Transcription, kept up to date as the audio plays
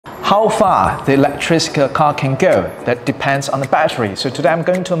how far the electric car can go. That depends on the battery. So today I'm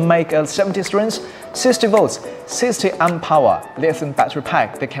going to make a 70 strings, 60 volts, 60 amp hour lithium battery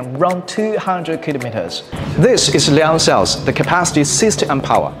pack that can run 200 kilometers. This is Liion cells. The capacity is 60 amp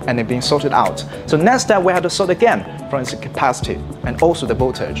hour and it's been sorted out. So next step we have to sort again from its capacity and also the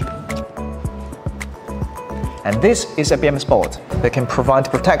voltage. And this is a BMS board that can provide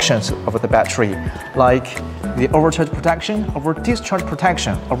protections over the battery, like the overcharge protection, over discharge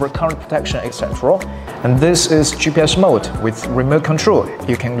protection, over current protection, etc. And this is GPS mode with remote control.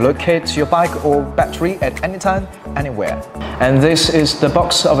 You can locate your bike or battery at any time, anywhere. And this is the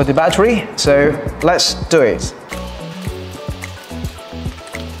box of the battery, so let's do it.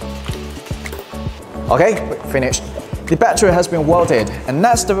 Okay, finished. The battery has been welded, and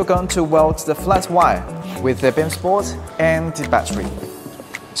next we're going to weld the flat wire with the BMS board and the battery.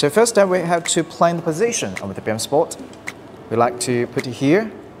 So first we have to plan the position of the BMS board. We like to put it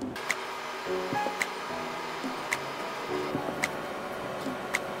here.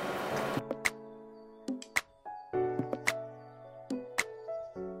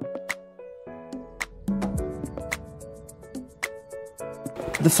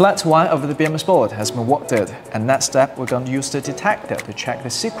 The flat wire of the BMS board has been welded, and next step we're going to use the detector to check the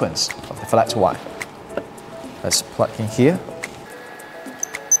sequence of the flat wire. Let's plug in here.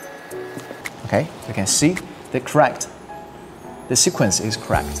 Okay, you can see the sequence is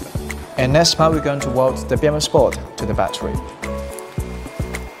correct. And next part we're going to weld the BMS board to the battery.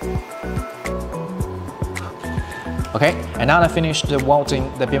 Okay, and now I finished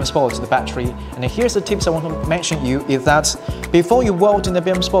welding the BMS board to the battery. And here's the tips I want to mention you is that before you weld in the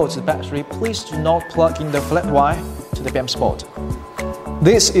BMS board to the battery, please do not plug in the flat wire to the BMS board.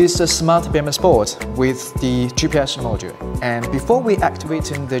 This is the smart BMS board with the GPS module. And before we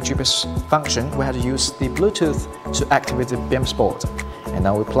activating the GPS function, we had to use the Bluetooth to activate the BMS board. And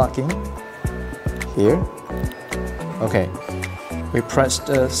now we plug in here. Okay, we press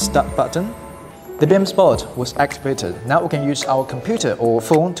the start button. The BMS board was activated. Now we can use our computer or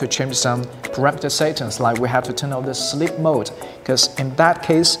phone to change some parameter settings, like we have to turn on the sleep mode, because in that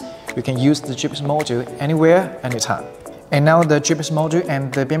case, we can use the GPS module anywhere, anytime. And now the GPS module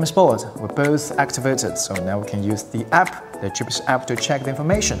and the BMS board were both activated, so now we can use the app, the GPS app, to check the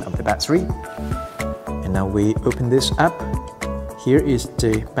information of the battery. And now we open this app. Here is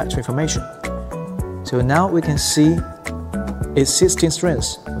the battery information. So now we can see it's 16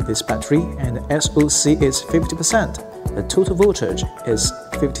 strings with this battery, and the SOC is 50%. The total voltage is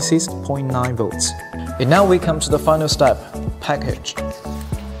 56.9 volts. And now we come to the final step, package.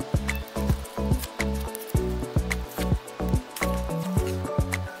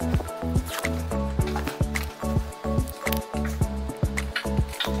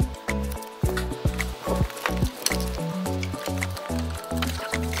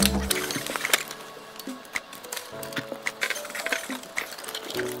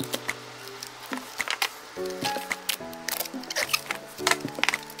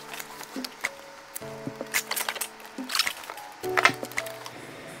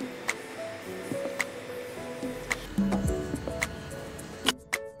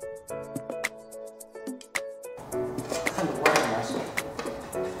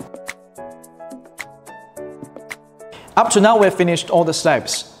 Up to now, we've finished all the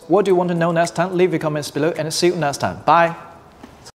steps. What do you want to know next time? Leave your comments below and see you next time. Bye!